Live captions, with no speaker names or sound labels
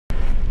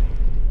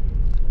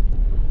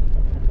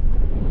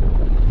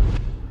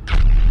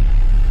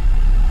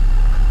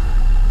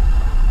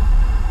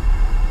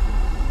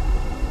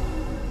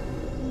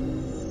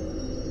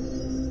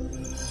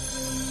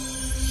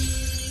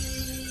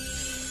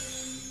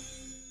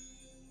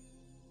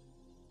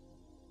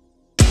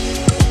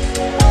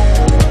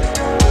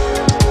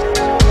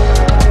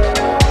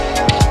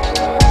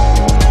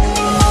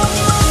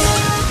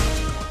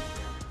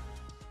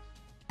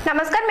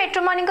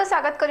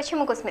स्वागत करुछि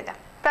मु कुस्मिता।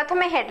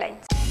 प्रथमे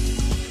हेडलाइंस।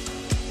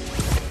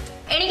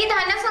 एणिकी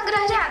धान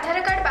संग्रह रे आधार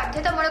कार्ड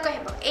बाध्यतामूलक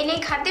हेबो एने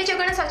खाद्य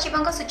जोगाण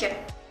सचिवक सूचना।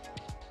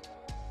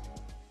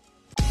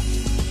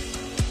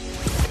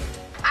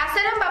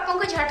 आसाराम बापू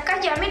को झटका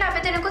जमीन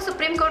आवेदन को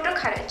सुप्रीम कोर्ट रो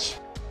खारिज।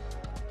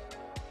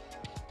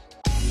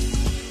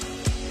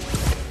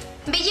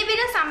 बीजेपी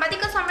रे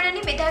सांबादिक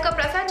सम्मेलन विधायक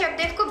प्रसाद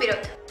जगदेव को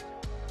विरोध।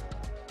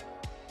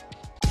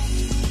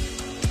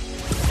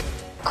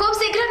 खूब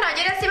शीघ्र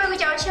नजर आसवाक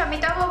जाउछि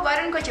अमिताभ और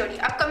वरुण को जोड़ी।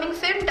 अपकमिंग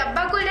फिल्म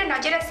डब्बा गुल रे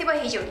नजर आसिबो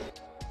ही जोड़ी।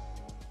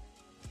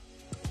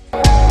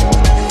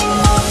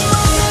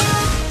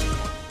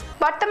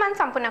 वर्तमान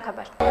संपूर्ण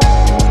खबर।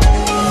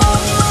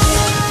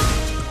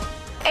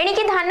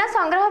 एणिकी धान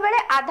संग्रह बेले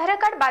आधार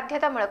कार्ड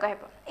बाध्यतामूलक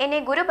हेबो एने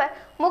गुरुवार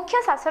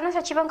मुख्य शासन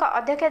सचिवक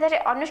अध्यक्षतार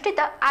अनुष्ठित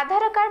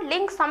आधार कार्ड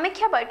लिंक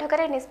समीक्षा बैठक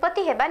में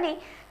निष्पत्ति हेबा नै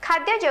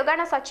खाद्य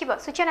जोगाण सचिव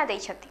सूचना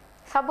दैछथि।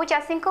 सबु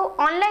चाषी को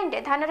ऑनलाइन रे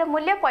धानर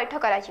मूल्य पैठ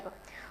करा जिवो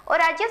और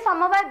राज्य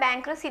समवाय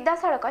बैंक रो सीधा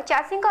सड़क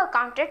चाषी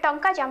अकाउंट रे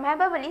टंका जमा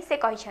हेबा बोली से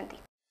कहिसंती।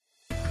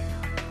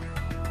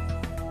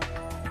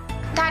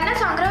 धान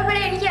संग्रह बेले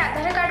एणिकी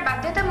आधार कार्ड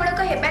बाध्यतामूलक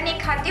हेबा नै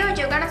खाद्य और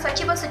जोगाण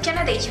सचिव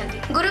सूचना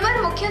दैछंती।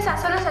 गुरुवार मुख्य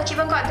शासन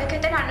सचिवक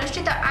अध्यक्षतार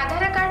अनुष्ठित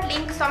आधार कार्ड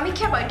लिंक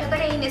समीक्षा बैठक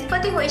में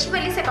निष्पत्ति होइछि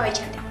बोली से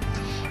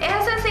कहिसंती।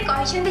 एहासा से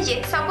कहिसंती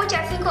जे सबु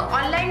चाषी को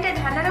ऑनलाइन रे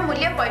धानर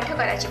मूल्य पैठ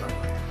करा जिवो।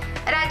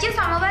 राज्य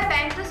समवाय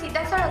बैंक रो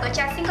सीधा सड़क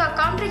चाषी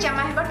अकाउंट रे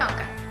जमा हेबा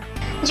टंका।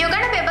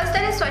 जोगाण व्यवस्था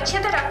रे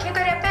स्वच्छता रक्षा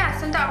करने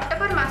आसंता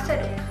अक्टोबर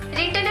मासरू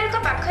रिटेलर को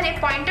पाखरे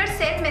पॉइंटर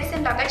सेल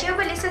मेसिन लगाजियो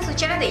बोली से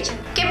सूचना दैछन।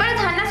 केवल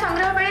धान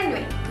संग्रह बेले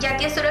नुहे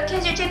जातीय सुरक्षा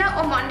योजना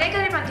और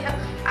मनरेगा रे मध्य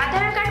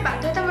आधार कार्ड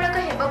बाध्यतामूलक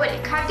हेबो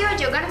बोली खाद्य और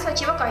जोगाण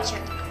सचिव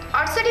कहिसंती।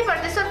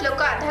 68%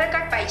 लोक आधार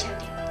कार्ड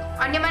पाइछंती।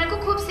 अन्य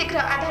मानकु खूब शीघ्र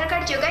आधार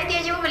कार्ड जोगाई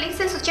दिया जिवो बोली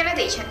से सूचना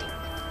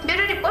दैछंती।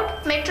 Bureau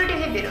report metro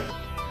TV bureau.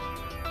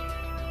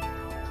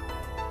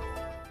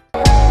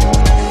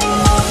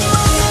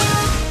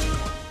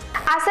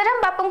 Asaram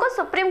Bapu को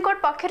सुप्रीम कोर्ट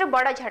पक्षर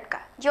बड़ झटका।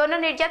 यौन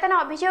निर्यातना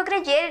अभियोग रे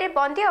जेल रे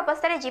बंदी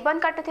अवस्था जीवन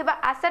काटुथिबा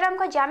आसाराम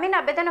को जामिन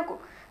आवेदन को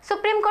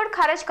सुप्रीम कोर्ट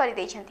खारज कर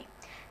दैछंती।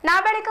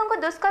 नाबालिका को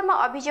दुष्कर्म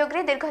अभियोग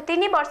रे दीर्घ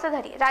 3 वर्ष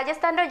धरी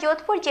राजस्थान रो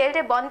जोधपुर जेल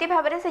रे बंदी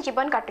भाव में से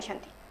जीवन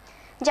काटुछंती।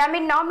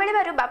 जामिन न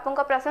मिलबारु बापू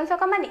को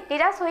प्रशंसक माने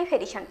निराश होई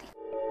फेरिछंती।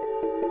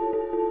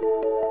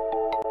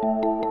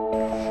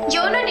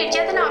 यौन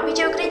निर्यातना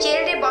अभियोग रे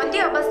जेल रे बंदी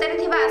अवस्था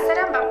थिबा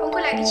आसाराम बापू को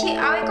लागिछि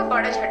आउ एक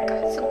बड़ झटका।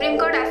 सुप्रीम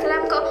कोर्ट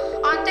आसाराम को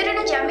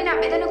अंतरीण जामिन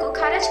आवेदन को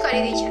खारज कर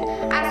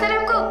दैछन।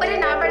 आसाराम को ऊपर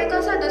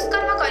नाबालिका सह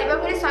दुष्कर्म करबा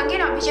भली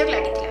संगीन अभियोग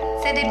लागिथिला।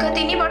 से दीर्घ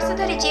 3 वर्ष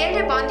धरि जेल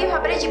रे बंदी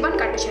भाव में जीवन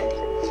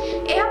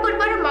काटुछंती। एहा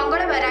पूर्व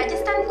मंगलवार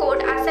राजस्थान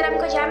कोर्ट आसाराम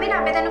को जामिन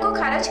आवेदन को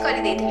खारज कर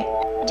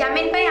दैथिले।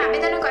 जामिन पई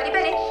आवेदन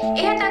करिबारे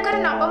एहा ताकर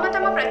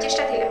नवमतम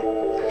प्रचेष्टा थिला।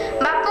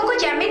 बापू को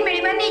जामिन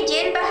मिलिबा नै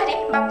जेल बाहरे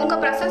बापू को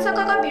प्रशंसक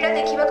को भीड़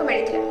देखिबा को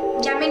मिलिथिला।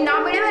 जामिन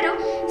न मिलिबारु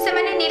से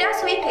माने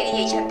निराश होई फेरि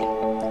जाइछंती।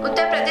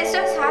 उत्तर प्रदेश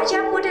रो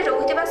शाहजहांपुर रे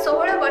रहुथिबा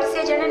 16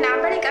 वर्षीय जने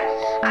नाबालिका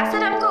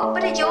आसाराम को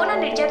ऊपर यौन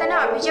निर्यातना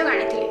अभियोग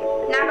आनिथिले।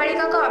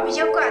 नाबालिका को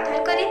अभियोग को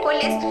आधार करी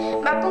पुलिस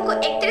बापू को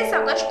 31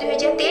 अगस्त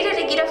 2013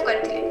 रे गिरफ्त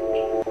करथिले।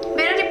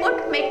 Bureau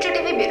report metro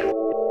TV bureau.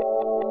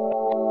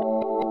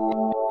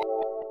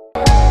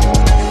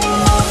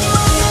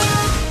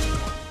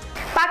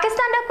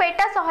 Pakistan रो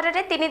क्वेटा शहर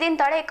रे 3 दिन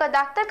तळे एक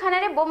डाक्तरखाना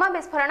रे बोमा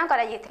विस्फोरण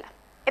करा जायतिला।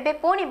 एबे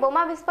पुणी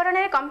बोमा विस्फोरण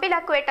रे कंपिला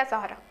क्वेटा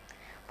शहर।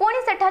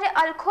 पुणी सेठारे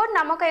अलखोर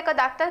नामक एक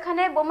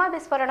डाक्तरखाना रे बोमा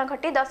विस्फोरण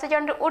घटी 10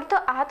 जन ऊर्ध्व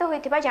आहत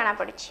होइथिबा जाना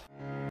पड़िछि।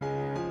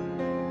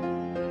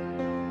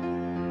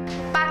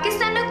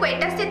 पाकिस्तान रो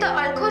क्वेटा स्थित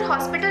अलखोर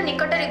हॉस्पिटल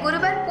निकट रे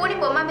गुरुवार पुणी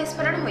बोमा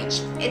विस्फोरण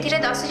होइछि। एथिरे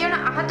 10 जन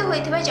आहत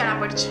होइथिबा जाना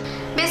पड़िछि।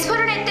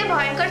 विस्फोरण एते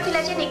भयंकर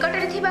थिला जे निकट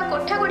रे थिबा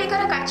कोठा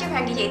गुडीकर काच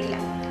भांगी जायतिला।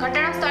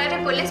 घटनास्थल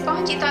रे पुलिस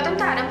पहुंची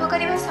तदंत आरंभ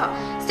करबा सह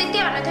स्थिति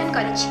अनुधान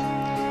करिछि।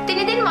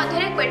 3 दिन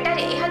मध्य क्वेटा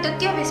रे यह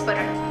द्वितीय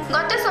विस्फोरण।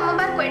 गत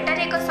सोमवार क्वेटा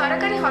रे एक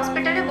सरकारी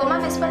हॉस्पिटल रे बोमा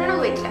विस्फोरण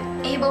होइतिला।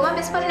 एही बोमा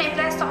विस्फोरण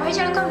प्राय 100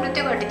 जनक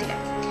मृत्यु घटितिला।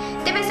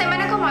 तेबे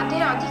सेमानक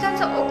मध्य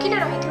अधिकांश वकील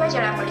रहिथिबा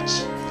जणा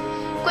पड़िछि।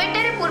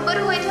 क्वेटा रे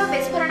पूर्वरु होइथिबा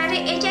विस्फोरण रे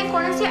ए जाय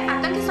कोनोसी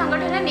आतंकी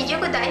संगठन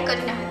निजको दायी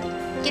करि नाहंती।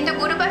 किंतु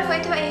गुरुवार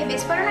होइथिबा एही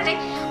विस्फोरण रे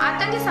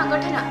आतंकी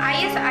संगठन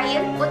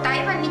ISIL ओ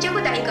ताइवान निजको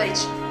दायी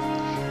करिछि।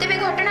 तेबे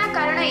घटना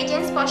कारण ए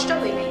जाय स्पष्ट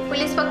होई नै।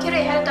 पुलिस पक्षरु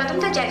एहार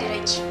तदंत जारी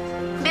रहिछि।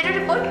 Bureau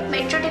report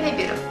metro TV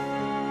bureau.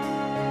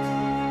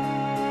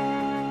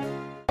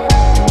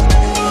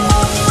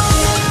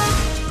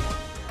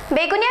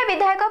 Begunia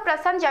विधायक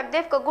प्रशांत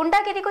जगदेव को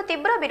गुंडागिरी को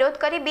तीव्र विरोध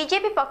करी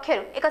बीजेपी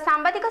पक्षरु एक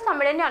सांबादिक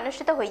सम्मेलन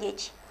अनुष्ठित होई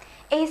जायछि।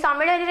 एही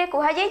सम्मेलन रे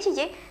कुहा जायछि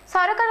जे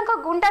सरकार को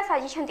गुंडा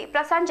साजिछंती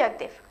प्रशांत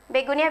जगदेव।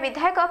 बेगुनिया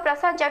विधायक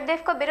प्रशांत जगदेव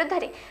को विरुद्ध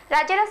रे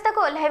राज्य रास्ता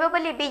को ओल्हाइबो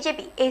बोली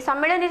बीजेपी एही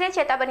सम्मेलन रे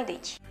चेतावनी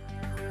दैछि।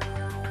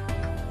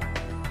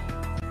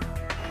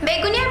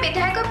 बेगुनिया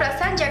विधायक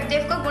प्रशांत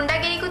जगदेव को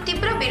गुंडागिरी को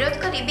तीव्र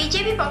विरोध करी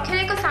बीजेपी पक्षर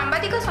एक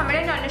सांबादिक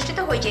सम्मेलन अनुष्ठित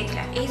हो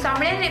जायतिला। एही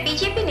सम्मेलन रे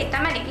बीजेपी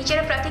नेता माने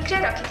निजर प्रतिक्रिया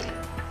रखिथिले।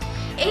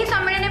 एही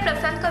सम्मेलन में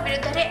प्रशांत को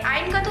विरुद्ध रे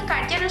आईनगत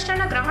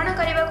कार्यानुष्ठान ग्रहण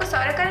करने को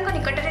सरकार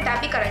निकट में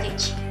दाबी करा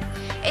जायछि।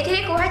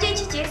 एथिरे कुहा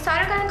जायछि जे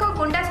सरकार को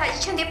गुंडा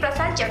साजिछंती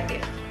प्रशांत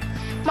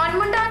जगदेव।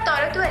 मनमुंडा और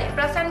तरतुआरे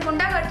प्रशांत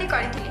गुंडागर्दी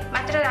करथिले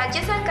मात्र राज्य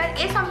सरकार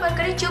ए संपर्क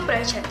रे चुप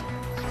रहिछथि।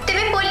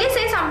 तेबे पुलिस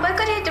ए संपर्क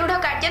रे दृढ़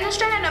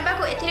कार्यानुष्ठान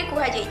नबाकू एथिरे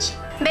कुहा जायछि।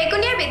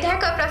 बेगुनिया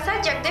विधायक प्रसाद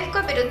जगदेव को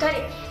विरुद्ध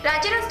रे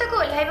राजरास्ता को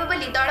ओह्लाइबो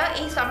बोली दल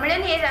एही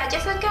सम्मेलन रे राज्य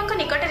सरकार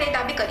निकट रे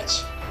दाबी करिछि।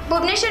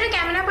 भुवनेश्वर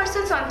कैमरा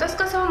पर्सन संतोष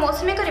को सह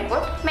मौसुमी का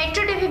report,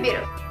 metro TV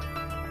bureau.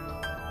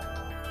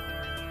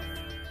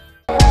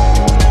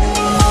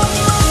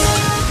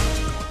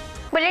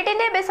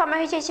 Bulletin में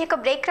समय हो एक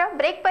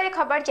ब्रेक पर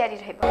खबर जारी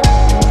रहइबो।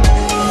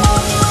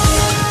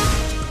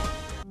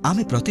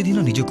 आमे प्रतिदिन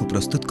निजको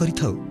प्रस्तुत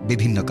करिथाउ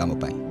विभिन्न काम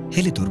पाई,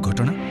 हेले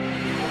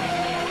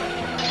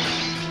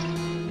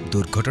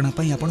दुर्घटना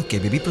पाई आपण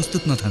केबे भी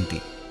प्रस्तुत न थांती।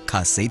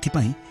 खास सेइथि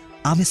पाई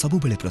आमे सबु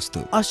बेले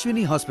प्रस्तुत।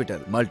 Ashwini hospital,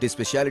 multi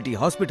speciality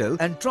hospital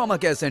and trauma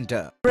care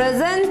centre,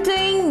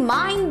 presenting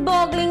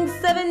mind-boggling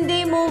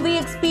 7-day movie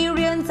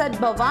experience at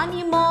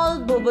Bhavani Mall,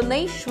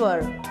 Bhubaneswar.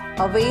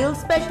 Avail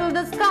special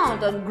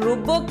discount on group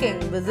booking.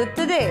 Visit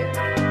today.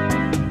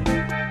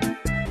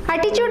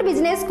 Attitude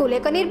business school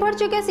एक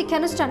निर्भरयोग्य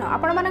शिक्षानुष्ठान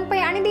आपण मानक पई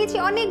आनी देछि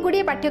अनेक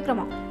गुडी पाठ्यक्रम।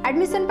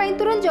 एडमिशन पई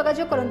तुरंत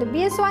जोगाजोग करंतु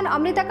BS1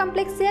 Amrita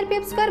complex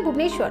CRPF square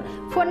Bhubaneswar.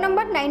 Phone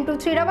number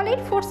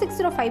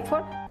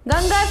 9238846054।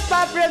 Ganga Spa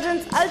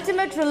presents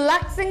ultimate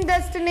relaxing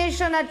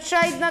destination at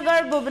Shaidnagar,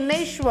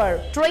 Bhubaneswar.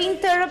 Trained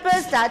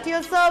therapist at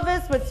your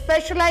service with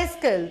specialized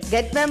skills.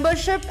 Get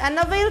membership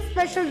and avail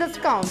special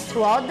discounts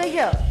throughout the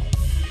year.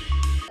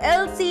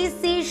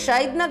 LCC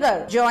Shaidnagar.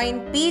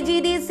 Join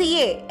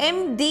PGDCA,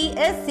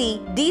 MDSC,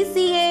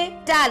 DCA,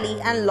 Tally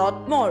and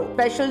lot more.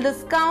 Special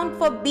discount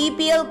for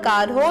BPL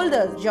card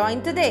holders.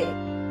 Join today.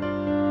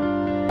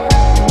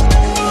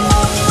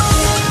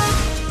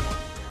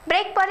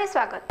 Break पर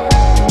स्वागत।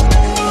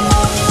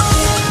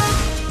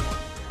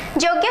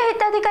 योग्य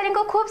हिताधिकारी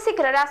को खूब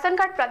शीघ्र ration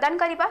card प्रदान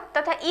करने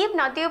तथा ईब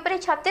नदी उपर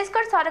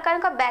छत्तीसगढ़ सरकार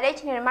का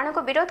बैरेज निर्माण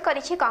को विरोध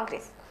करिछि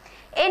कांग्रेस।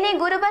 एने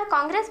गुरुवार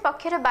कांग्रेस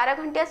पक्षर 12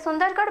 घंटिया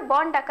सुंदरगढ़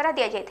बंद डाकरा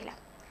दि जाइथिला।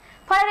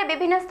 फल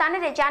विभिन्न स्थान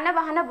में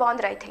जानवाहन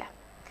बंद रही।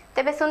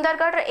 तेबे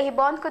सुंदरगढ़ एही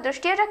बंद को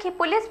दृष्टि रखी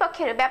पुलिस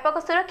पक्षर व्यापक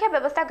सुरक्षा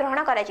व्यवस्था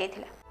ग्रहण करा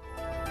जाइथिला।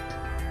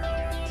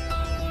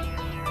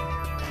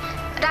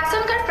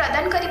 राशन कार्ड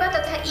प्रदान करने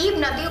तथा ईब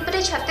नदी उपर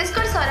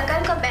छत्तीसगढ़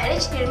सरकार का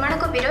बैरेज निर्माण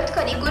को विरोध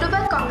करी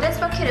गुरुवार कांग्रेस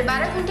पक्षर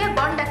 12 घंटिया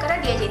बंद डाकरा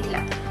दि जाइथिला।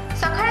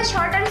 सकाळ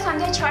 6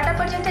 संध्या 6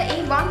 पर्यंत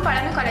एही बंद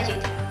पालन करा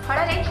जाइथिला। फल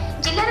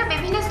जिलार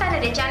विभिन्न स्थान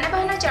में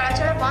जानवाहन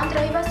चलाचल बंद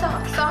रहिबा सह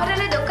सहर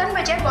में दुकान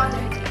बजार बंद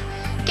रही।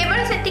 केवल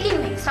सेतिकी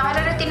नुहे,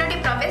 सहर 3टी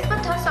प्रवेश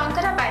पथ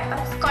शंकरा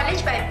बाईपास, कॉलेज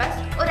बाईपास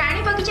और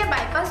रानी बगीचा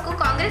बाईपास को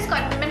कांग्रेस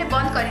कर्मी मैंने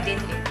बंद कर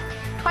देथिले।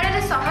 फल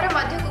सहर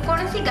मध्य को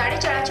कौनसी गाड़ी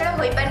चलाचल हो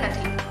पार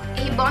नथिला।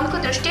 एही बंद को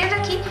दृष्टि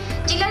रखी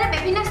जिलार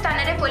विभिन्न स्थान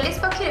में पुलिस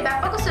पक्षर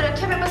व्यापक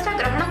सुरक्षा व्यवस्था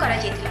ग्रहण करा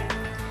जाइथिला।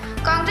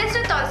 कांग्रेस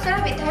तलसरा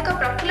विधायक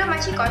प्रफुल्ल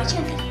माझी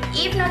कहिसेंति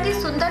ईब नदी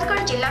सुंदरगढ़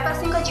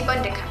जिलावासी जीवन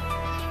रेखा।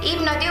 ईब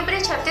नदी उपर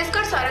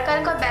छत्तीसगढ़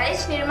सरकार का बैरेज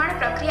निर्माण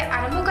प्रक्रिया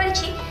आरंभ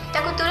करिछि,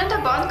 ताकु तुरंत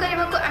बंद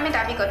करबाकू आमे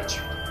दाबी करूछु।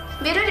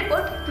 Bureau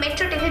report,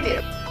 metro TV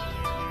bureau.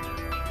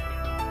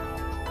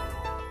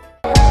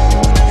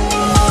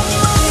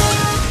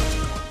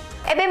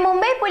 एबे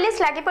मुंबई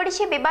पुलिस लागि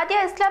पड़िछि विवादीय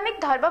इस्लामिक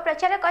धर्म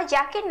प्रचारक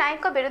जाकिर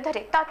नायक विरुद्ध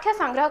रे तथ्य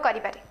संग्रह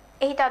करिबारे।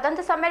 एही तदंत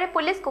समय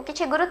पुलिस को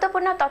किछि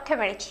गुरुत्वपूर्ण तथ्य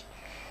मिलिछि।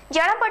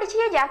 जणा पड़िछि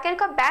जे जाकिर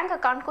का बैंक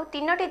अकाउंट को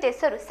 3टी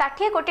देशरु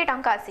 60 कोटी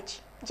टंका आसीछि,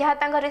 जहा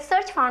तांगा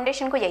रिसर्च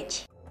फाउंडेशन को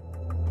जाइछि।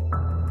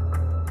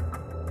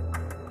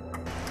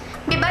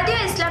 विवादीय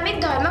इस्लामिक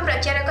धर्म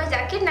प्रचारक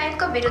जाकिर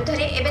नायक विरुद्ध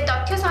रे एबे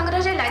तथ्य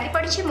संग्रह रे लागि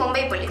पड़िछि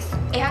मुंबई पुलिस।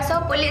 एहा सह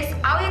पुलिस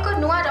आउ एक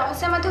नुआ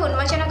रहस्य मध्ये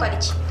उन्मोचन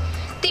करिछि।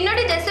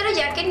 3टी देशर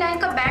जाकिर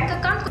नायक बैंक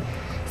अकाउंट को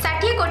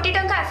 60 कोटी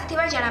टंका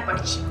आसीथिबा जणा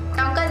पड़िछि।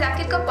 टंका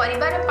जाकिर को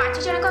परिवार 5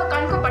 जन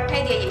अकाउंट को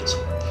पठाई दिया जाइछि,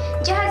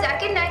 जहा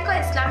जाकिर नायक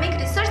इस्लामिक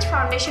रिसर्च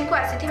फाउंडेशन को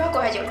आसीथिबा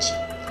कहा जाउछि।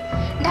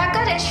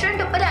 ढाका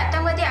रेस्टोरेंट उपर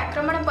आतंकवादी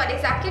आक्रमण पर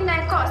जाकिर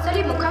नायक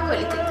असली मुखा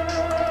खोलिथिले।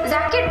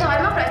 जाकिर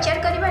धर्म प्रचार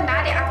करबा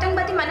नारे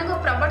आतंकवादी मानक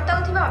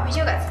प्रवर्ताउथिबा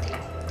अभियोग आसिथिला।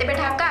 तेबे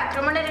ढाका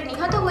आक्रमण रे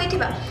निहत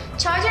होइथिबा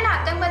 6 जन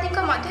आतंकवादी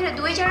मध्य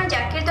 2 जन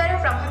जाकिर द्वारा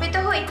प्रभावित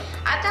होई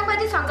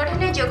आतंकवादी संगठन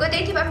में जोग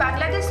देथिबा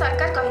बांग्लादेश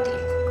सरकार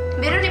कहिथिले।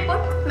 Bureau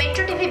report,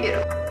 metro TV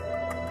bureau.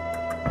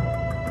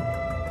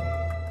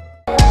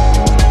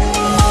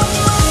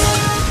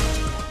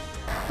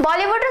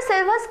 Bollywood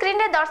silver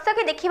screen रे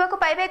दर्शक देखा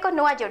पाइबे एक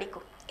नुआ जोड़ी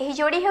को। यही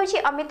जोड़ी होची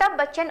अमिताभ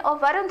बच्चन और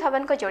वरुण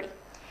धवन को जोड़ी।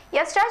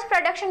 यशराज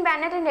प्रोडक्शन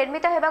बैनर रे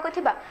निर्मित हेबाकु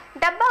थिबा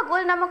डब्बा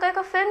गुल नामक एक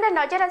फिल्म रे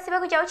नजर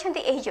आसीबाकु जाउछन्ती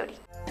एही जोड़ी।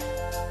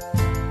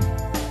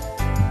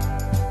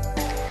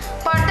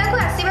 पर्दा को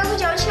आसीबाकु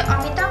जाउछि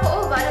अमिताभ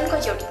और वरुण को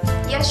जोड़ी।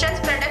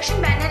 यशराज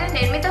प्रोडक्शन बैनर रे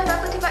निर्मित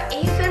हेबाकु थिबा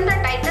एही फिल्म रा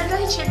टाइटल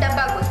रहिछि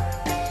डब्बा गुल।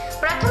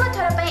 प्रथम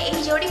थर पय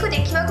एही जोड़ी को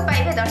देखिबाकु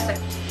पाइबे दर्शक।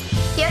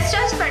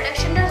 यशराज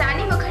प्रोडक्शन रा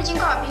रानी मुखर्जी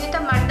को अभिनीत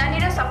मर्दानी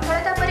रा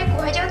सफलता पर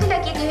कह जाउथिला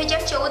कि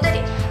 2014 रे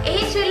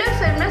एही थ्रिलर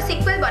फिल्म रा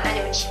सीक्वल बना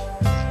जाउछि,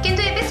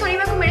 किंतु एबे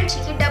सुनिबाकु मिलुछि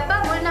कि डब्बा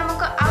गुल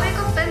नामक आउ एक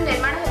फिल्म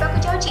निर्माण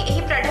हेबाकु जाउछि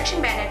एही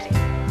प्रोडक्शन बैनर रे,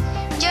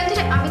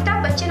 जेंथिरे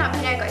अमिताभ बच्चन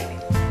अभिनय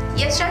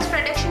करिवे। यशराज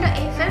प्रोडक्शन रा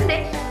एही फिल्म रे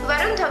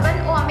वरुण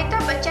धवन और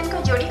अमिताभ बच्चन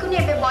को जोड़ी को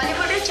एबे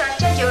बॉलीवुड रे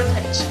चर्चा जोर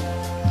धरिछि।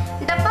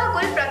 डब्बा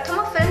गुल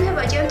प्रथम फिल्म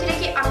बजाउथिले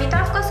कि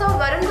अमिताभ को सह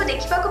वरुण को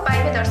देखिबा को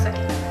पाइबे दर्शक।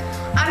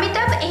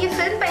 अमिताभ एही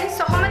फिल्म पई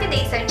सहमति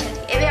देई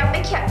सारिछथि। एबे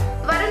अपेक्षा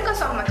वरुण को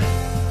सहमति।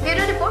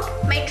 Bureau report,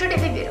 metro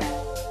TV bureau.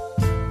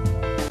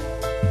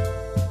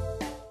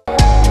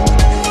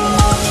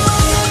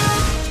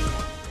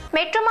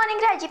 Metro morning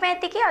रे आज पे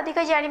एतिकी। अधिक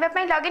जानिबा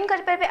पई लॉगिन कर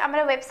परबे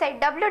हमर वेबसाइट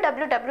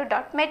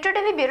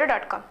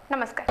www.metrotvbureau.com।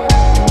 नमस्कार।